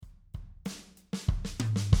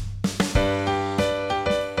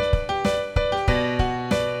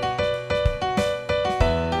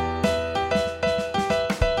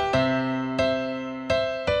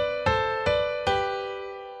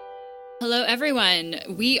everyone.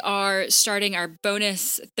 We are starting our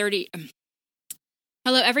bonus 30.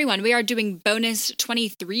 Hello, everyone. We are doing bonus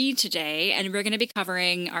 23 today, and we're going to be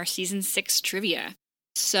covering our season 6 trivia.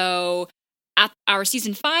 So, at our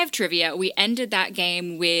season 5 trivia, we ended that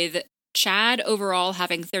game with Chad overall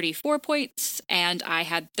having 34 points, and I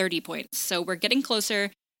had 30 points. So, we're getting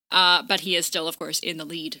closer, but he is still, of course, in the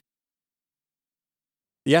lead.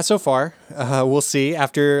 Yeah, so far. We'll see.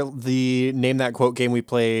 After the Name That Quote game we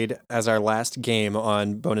played as our last game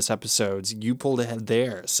on bonus episodes, you pulled ahead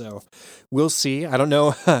there. So we'll see. I don't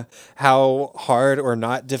know how hard or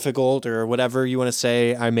not difficult or whatever you want to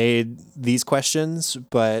say I made these questions,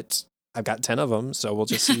 but I've got 10 of them, so we'll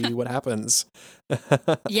just see what happens.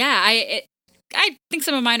 Yeah, I think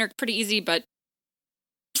some of mine are pretty easy, but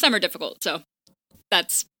some are difficult. So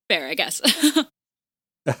that's fair, I guess.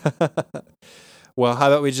 Well,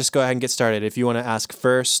 how about we just go ahead and get started? If you want to ask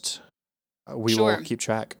first, we Sure. will keep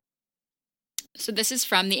track. So this is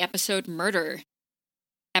from the episode Murder,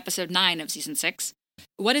 episode 9 of season 6.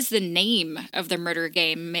 What is the name of the murder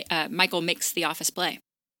game Michael makes the office play?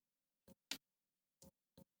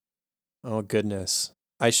 Oh, goodness.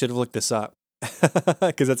 I should have looked this up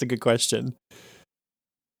because that's a good question.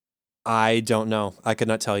 I don't know. I could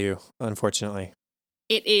not tell you, unfortunately.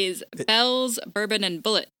 It is Bells, Bourbon, and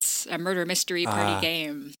Bullets, a murder mystery party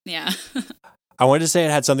game. Yeah. I wanted to say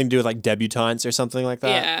it had something to do with like debutantes or something like that.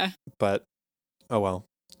 Yeah. But, oh well.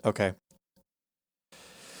 Okay.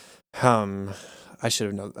 I should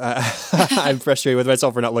have known. I'm frustrated with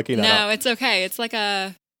myself for not looking that up. No, it's okay. It's like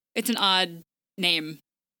it's an odd name.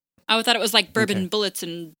 I thought it was like Bourbon, Bullets,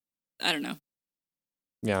 and I don't know.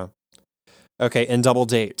 Yeah. Okay, and Double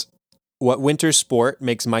Date. What winter sport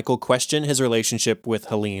makes Michael question his relationship with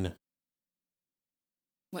Helene?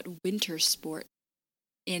 What winter sport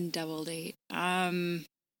in Double Date? I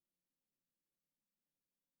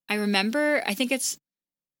remember. I think it's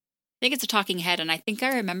a talking head, and I think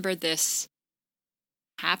I remember this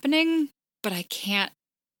happening, but I can't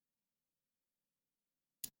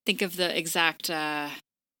think of the exact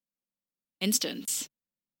instance.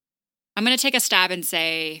 I'm gonna take a stab and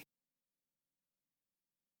say.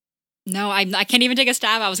 No, I can't even take a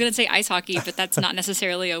stab. I was going to say ice hockey, but that's not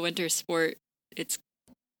necessarily a winter sport.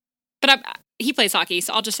 He plays hockey,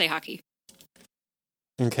 so I'll just say hockey.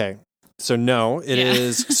 Okay. So no, it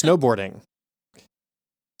is snowboarding.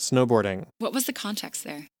 Snowboarding. What was the context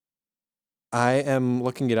there? I am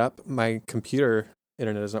looking it up. My computer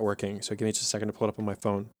internet is not working, so give me just a second to pull it up on my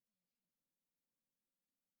phone.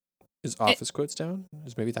 Is office quotes down?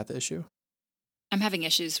 Is maybe that the issue? I'm having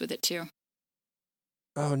issues with it too.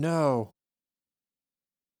 Oh, no.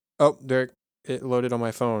 Oh, there, it loaded on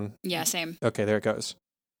my phone. Yeah, same. Okay, there it goes.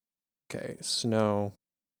 Okay,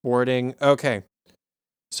 snowboarding. Okay.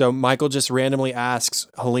 So Michael just randomly asks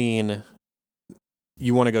Helene,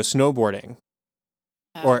 you want to go snowboarding?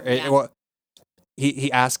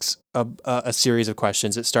 He asks a series of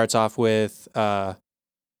questions. It starts off with a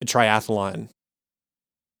triathlon.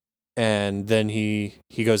 And then he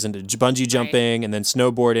goes into bungee jumping and then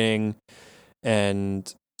snowboarding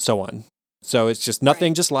and so on. So it's just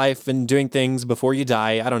nothing, just life and doing things before you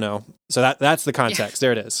die. I don't know. So that's the context. Yeah.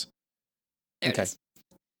 There it is. There it is.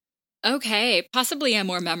 Okay, possibly a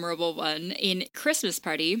more memorable one. In Christmas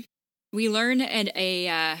Party, we learn an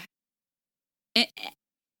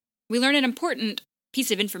important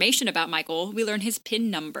piece of information about Michael. We learn his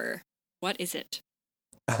PIN number. What is it?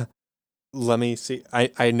 Let me see.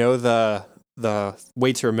 I know the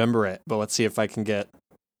way to remember it, but let's see if I can get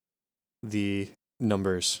the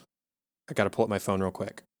numbers. I got to pull up my phone real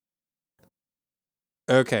quick.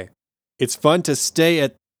 Okay. It's fun to stay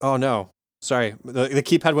at... Oh, no. Sorry. The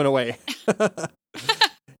keypad went away.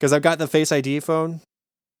 Because I've got the Face ID phone.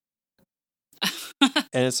 And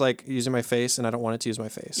it's like using my face, and I don't want it to use my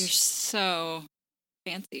face. You're so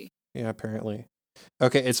fancy. Yeah, apparently.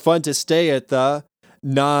 Okay. It's fun to stay at the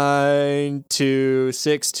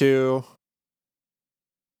 9262.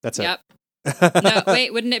 That's it. Yep. No,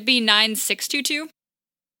 wait, wouldn't it be 9622?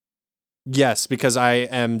 Yes, because I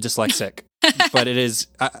am dyslexic. But it is,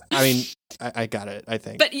 I mean, I got it, I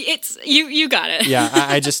think. But it's, you got it. Yeah,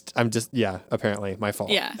 I'm just, apparently, my fault.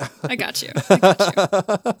 Yeah, I got you.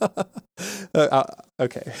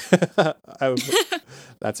 Okay.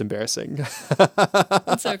 That's embarrassing.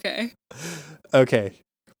 It's okay. Okay.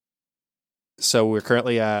 So we're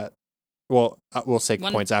currently at, well, we'll take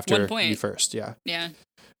points after you first, yeah. Yeah.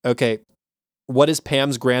 Okay. What is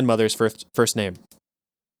Pam's grandmother's first name?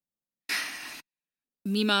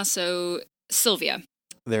 Mima, so Sylvia.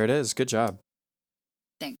 There it is. Good job.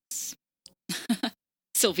 Thanks.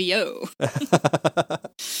 Silvio.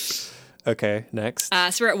 Okay, next.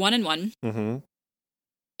 So we're at 1-1. Mm-hmm.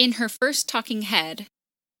 In her first talking head,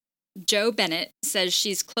 Jo Bennett says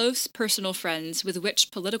she's close personal friends with which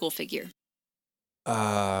political figure?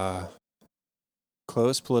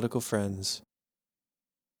 Close political friends.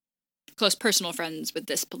 Close personal friends with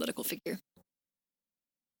this political figure.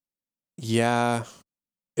 Yeah.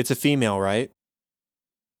 It's a female, right?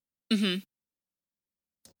 Mm-hmm.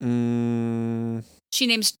 She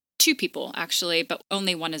names 2 people, actually, but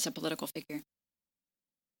only one is a political figure.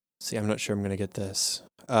 See, I'm not sure I'm going to get this.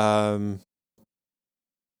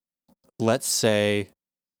 Let's say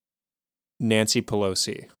Nancy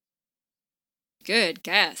Pelosi. Good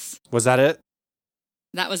guess. Was that it?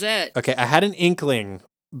 That was it. Okay, I had an inkling,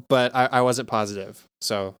 but I wasn't positive.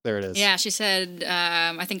 So there it is. Yeah, she said,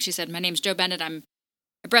 I think she said, my name's Jo Bennett. I'm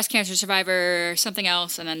a breast cancer survivor, something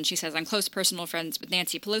else. And then she says, I'm close personal friends with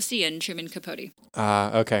Nancy Pelosi and Truman Capote.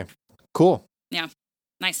 Okay. Cool. Yeah.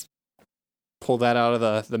 Nice. Pull that out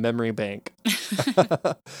of the memory bank.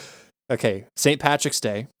 Okay, St. Patrick's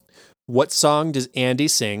Day. What song does Andy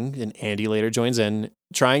sing, and Andy later joins in,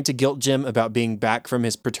 trying to guilt Jim about being back from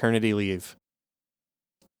his paternity leave?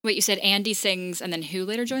 Wait, you said Andy sings and then who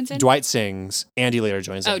later joins in? Dwight sings. Andy later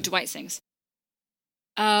joins in. Oh, Dwight sings.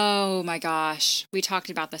 Oh my gosh. We talked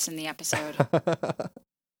about this in the episode.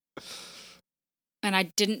 And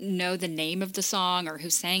I didn't know the name of the song or who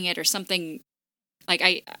sang it or something. Like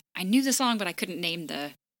I knew the song, but I couldn't name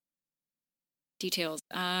the details.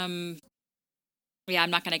 Yeah,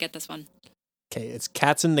 I'm not going to get this one. Okay, it's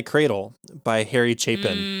Cats in the Cradle by Harry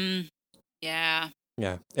Chapin. Yeah.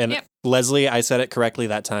 Yeah. And Yep. Leslie, I said it correctly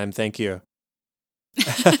that time. Thank you.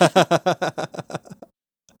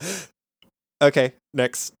 Okay,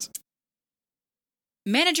 next.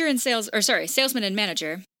 Salesman and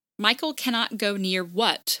manager. Michael cannot go near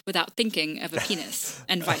what without thinking of a penis,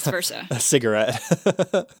 and vice versa. A cigarette.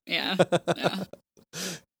 Yeah.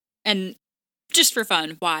 And just for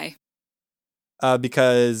fun, why?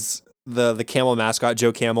 Because the camel mascot,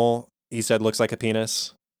 Joe Camel, he said looks like a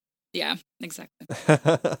penis. Yeah, exactly.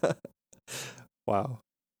 Wow.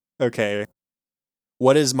 Okay.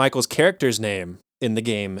 What is Michael's character's name in the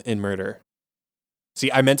game in Murder?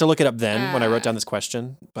 See, I meant to look it up then when I wrote down this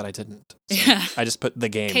question, but I didn't. So Yeah. I just put the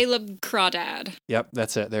game. Caleb Crawdad. Yep,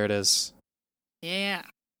 that's it. There it is. Yeah.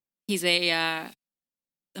 He's a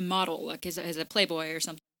model, like he's a playboy or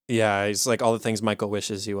something. Yeah, he's like all the things Michael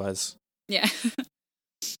wishes he was. Yeah.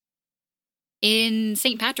 In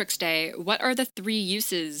St. Patrick's Day, what are the 3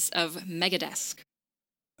 uses of Megadesk?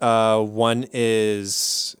 One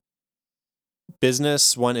is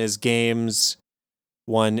business, one is games,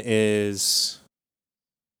 one is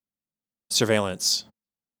surveillance.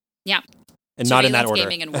 Yeah. And not in that Surveillance, order.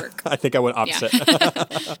 gaming, and work. I think I went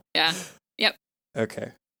opposite. Yeah. Yep.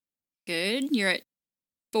 Okay. Good. You're at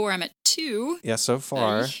 4. I'm at 2. Yeah, so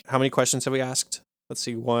far. How many questions have we asked? Let's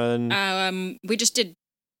see. 1. We just did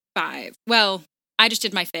 5. Well, I just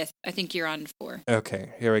did my 5th. I think you're on 4.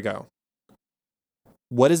 Okay, here we go.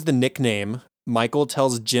 What is the nickname Michael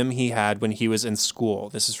tells Jim he had when he was in school?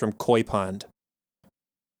 This is from Koi Pond.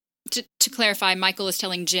 To clarify, Michael is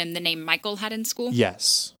telling Jim the name Michael had in school?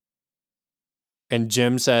 Yes. And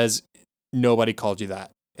Jim says, nobody called you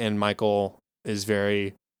that. And Michael is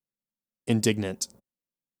very indignant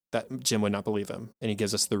that Jim would not believe him. And he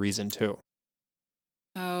gives us the reason too.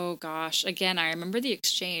 Oh, gosh. Again, I remember the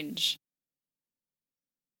exchange.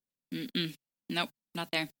 Nope, not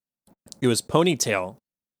there. It was Ponytail.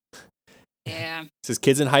 Yeah. It says,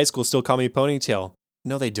 kids in high school still call me Ponytail.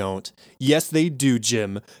 No, they don't. Yes, they do,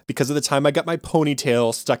 Jim. Because of the time I got my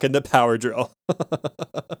ponytail stuck in the power drill.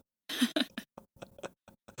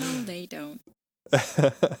 No, they don't.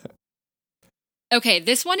 Okay,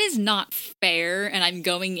 this one is not fair, and I'm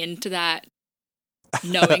going into that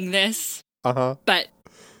knowing this. Uh-huh. But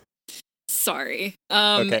sorry.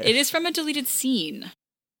 Okay. It is from a deleted scene.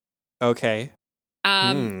 Okay.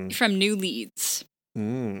 From New Leads.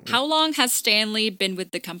 How long has Stanley been with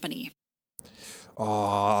the company?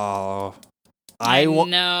 Oh. I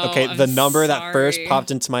know. Okay, I'm the number that sorry. first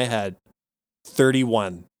popped into my head.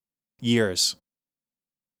 31 years.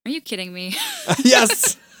 Are you kidding me?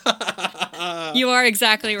 Yes. You are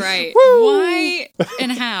exactly right. Woo! Why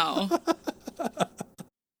and how?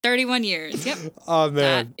 31 years. Yep. Oh,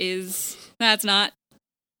 man. That's not.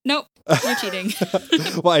 Nope. You're cheating.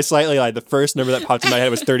 Well, I slightly lied. The first number that popped in my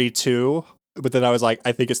head was 32, but then I was like,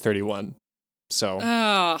 I think it's 31. So.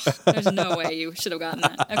 Oh, there's no way you should have gotten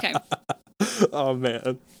that. Okay. Oh,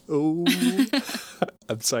 man. Oh,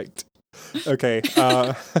 I'm psyched. Okay.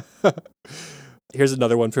 Here's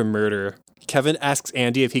another one from Murder. Kevin asks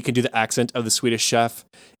Andy if he can do the accent of the Swedish chef.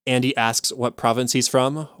 Andy asks what province he's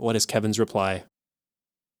from. What is Kevin's reply?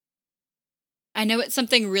 I know it's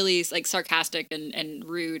something really like sarcastic and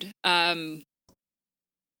rude. As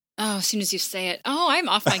soon as you say it. Oh, I'm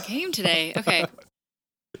off my game today. Okay.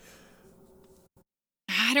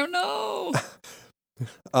 I don't know.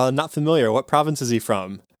 Not familiar. What province is he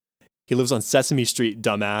from? He lives on Sesame Street,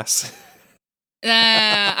 dumbass.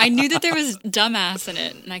 I knew that there was dumbass in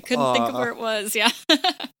it, and I couldn't think of where it was. Yeah.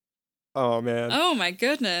 Oh, man. Oh, my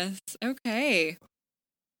goodness. Okay.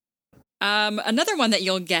 Another one that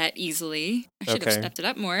you'll get easily. I should have stepped it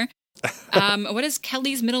up more. What is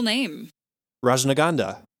Kelly's middle name?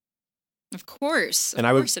 Rajnaganda. Of course. Of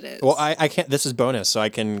course it is. Well, I can't. This is bonus, so I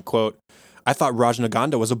can quote. I thought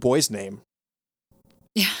Rajnaganda was a boy's name.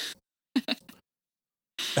 Yeah.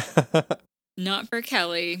 Not for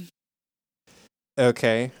Kelly.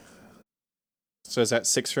 Okay. So is that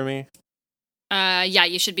 6 for me? Yeah,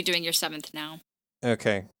 you should be doing your 7th now.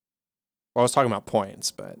 Okay. Well, I was talking about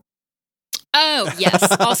points, but. Oh,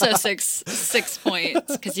 yes. Also 6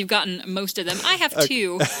 points, because you've gotten most of them. I have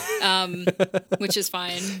 2, which is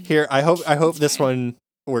fine. Here, I hope this one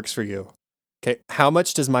works for you. Okay. How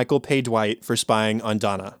much does Michael pay Dwight for spying on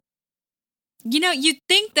Donna? You'd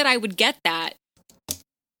think that I would get that,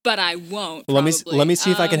 but I won't. Let me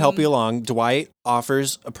see if I can help you along. Dwight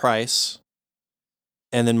offers a price,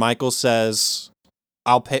 and then Michael says,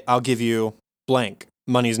 I'll give you blank.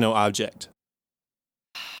 Money's no object.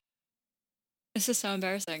 This is so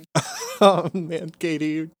embarrassing. Oh man,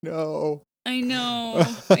 Katie, no. I know.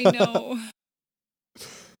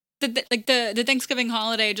 The Thanksgiving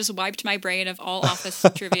holiday just wiped my brain of all Office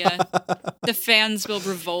trivia. The fans will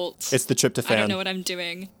revolt. It's the tryptophan. I don't know what I'm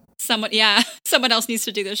doing. Someone else needs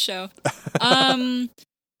to do this show. I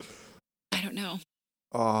don't know.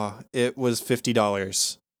 Oh, it was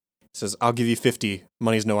 $50. It says, I'll give you 50.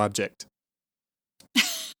 Money's no object.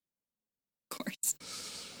 Of course.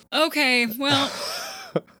 Okay, well.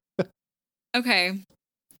 Okay.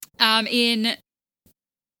 In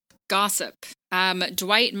gossip,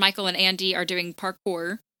 Dwight, Michael, and Andy are doing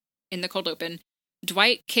parkour in the cold open.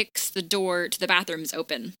 Dwight kicks the door to the bathrooms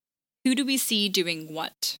open. Who do we see doing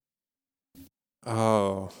what?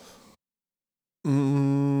 Oh.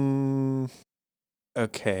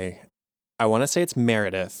 Okay. I want to say it's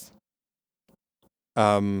Meredith.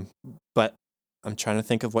 But I'm trying to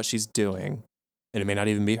think of what she's doing. And it may not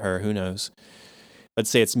even be her. Who knows? Let's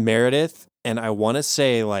say it's Meredith. And I want to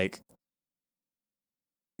say, like,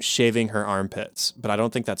 shaving her armpits. But I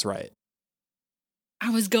don't think that's right. I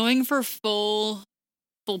was going for full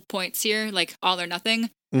points here, like all or nothing.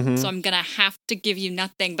 Mm-hmm. So I'm going to have to give you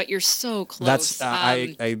nothing. But you're so close. That's,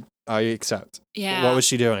 I accept. Yeah. What was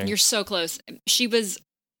she doing? You're so close. She was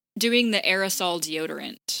doing the aerosol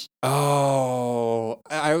deodorant. Oh,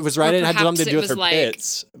 I was right. It had something to do with her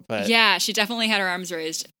pits. But yeah, she definitely had her arms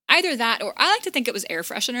raised. Either that, or I like to think it was air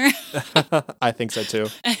freshener. I think so too.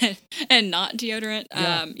 and not deodorant.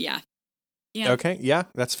 Yeah. Yeah. Okay. Yeah,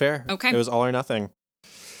 that's fair. Okay. It was all or nothing.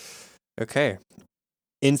 Okay.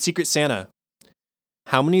 In Secret Santa,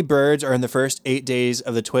 how many birds are in the first 8 days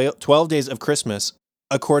of the 12 days of Christmas,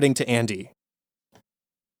 according to Andy?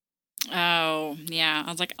 Oh, yeah.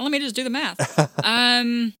 I was like, let me just do the math. I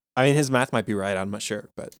mean, his math might be right. I'm not sure,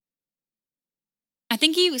 but I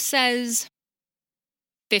think he says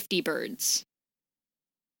 50 birds.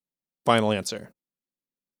 Final answer.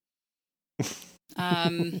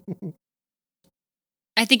 I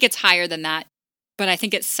think it's higher than that, but I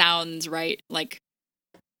think it sounds right. Like,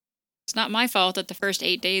 it's not my fault that the first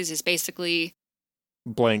 8 days is basically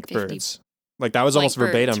blank birds. Like, that was almost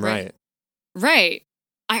verbatim, right? Right.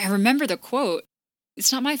 I remember the quote.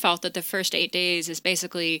 It's not my fault that the first 8 days is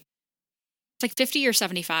basically, it's like 50 or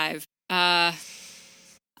 75. I'm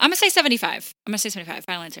going to say 75.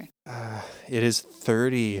 Final answer. It is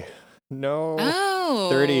 30. No. Oh.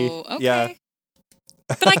 30. Okay. Yeah.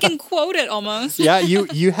 But I can quote it almost. Yeah,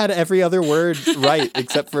 you had every other word right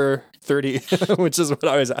except for 30, which is what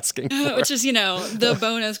I was asking for. Which is, the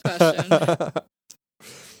bonus question.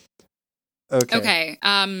 Okay.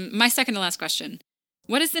 My second to last question.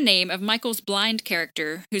 What is the name of Michael's blind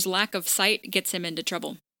character whose lack of sight gets him into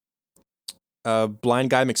trouble? Blind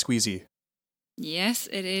Guy McSqueezy. Yes,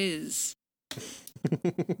 it is.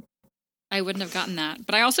 I wouldn't have gotten that,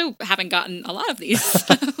 but I also haven't gotten a lot of these.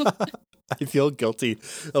 So. I feel guilty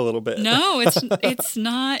a little bit. No, it's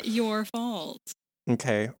not your fault.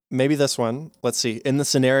 Okay, maybe this one. Let's see. In the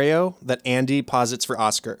scenario that Andy posits for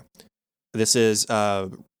Oscar, this is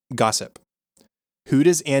gossip. Who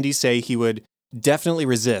does Andy say he would definitely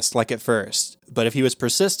resist, like at first, but if he was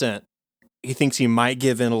persistent, he thinks he might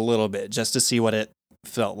give in a little bit just to see what it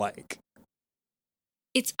felt like.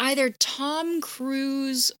 It's either Tom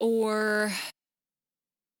Cruise or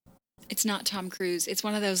it's not Tom Cruise. It's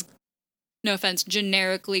one of those, no offense,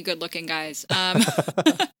 generically good-looking guys.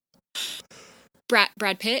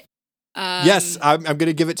 Brad Pitt. Yes, I'm going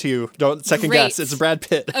to give it to you. Don't second guess. It's Brad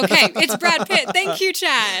Pitt. Okay, it's Brad Pitt. Thank you,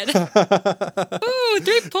 Chad. Ooh,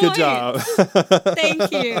 3 points. Good job.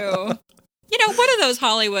 Thank you. You know, one of those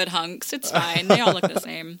Hollywood hunks. It's fine. They all look the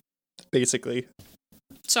same. Basically.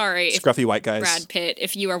 Sorry. Scruffy white guys. Brad Pitt,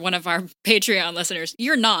 if you are one of our Patreon listeners.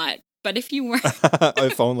 You're not, but if you were.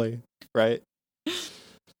 If only, right?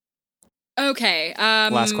 Okay. My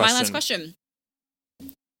last question.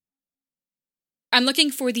 I'm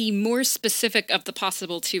looking for the more specific of the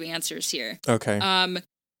possible 2 answers here. Okay.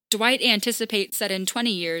 Dwight anticipates that in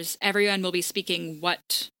 20 years, everyone will be speaking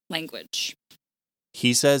what language?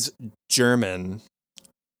 He says German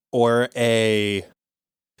or a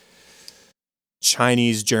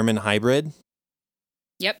Chinese-German hybrid.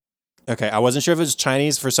 Yep. Okay, I wasn't sure if it was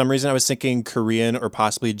Chinese. For some reason, I was thinking Korean or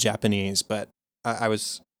possibly Japanese, but I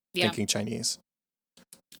was thinking Chinese.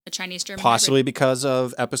 A Chinese-German possibly hybrid. Because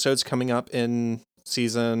of episodes coming up in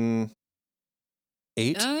season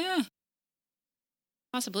 8. Oh, yeah.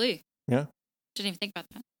 Possibly. Yeah. Didn't even think about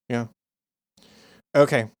that. Yeah.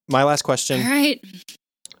 Okay, my last question. All right.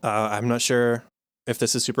 I'm not sure if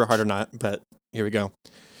this is super hard or not, but here we go.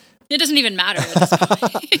 It doesn't even matter at this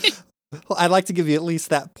point. Well, I'd like to give you at least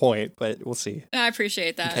that point, but we'll see. I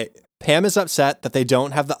appreciate that. Okay. Pam is upset that they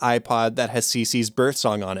don't have the iPod that has Cece's birth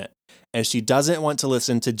song on it, and she doesn't want to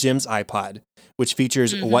listen to Jim's iPod, which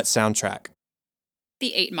features what soundtrack?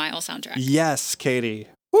 The 8 Mile soundtrack. Yes, Katie.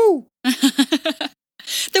 Woo!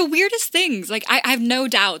 The weirdest things. Like, I have no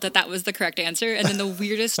doubt that was the correct answer, and then the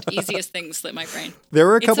weirdest, easiest things slipped my brain. There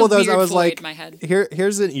were a couple of those I was like, in my head.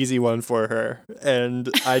 Here's an easy one for her. And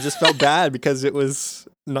I just felt bad because it was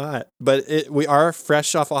not. But we are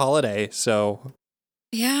fresh off a holiday, so.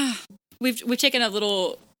 Yeah. We've taken a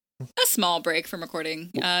small break from recording.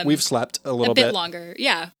 We've slept a little bit. A bit longer.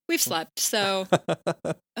 Yeah, we've slept. So,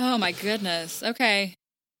 oh my goodness. Okay.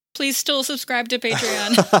 Please still subscribe to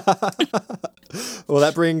Patreon. Well,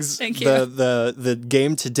 that brings Thank you. the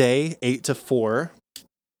game today 8-4,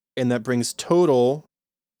 and that brings total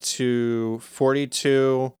to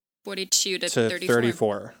 42 to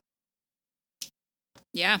 34.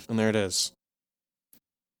 Yeah. And there it is.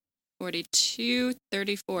 42,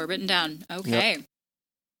 34, written down. Okay. Yep.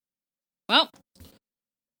 Well,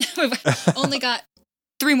 we've only got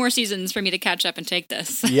 3 more seasons for me to catch up and take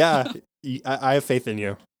this. Yeah, I have faith in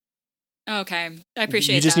you. Okay, I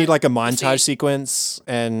appreciate that. You just need like a montage sequence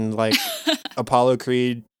and like Apollo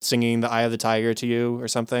Creed singing The Eye of the Tiger to you or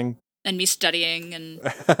something. And me studying and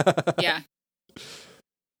yeah.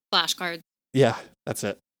 Flashcards. Yeah, that's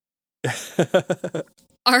it.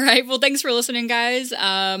 All right. Well, thanks for listening, guys.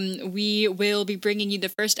 We will be bringing you the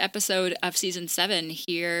first episode of season 7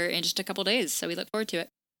 here in just a couple days. So we look forward to it.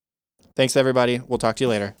 Thanks, everybody. We'll talk to you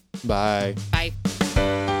later. Bye. Bye.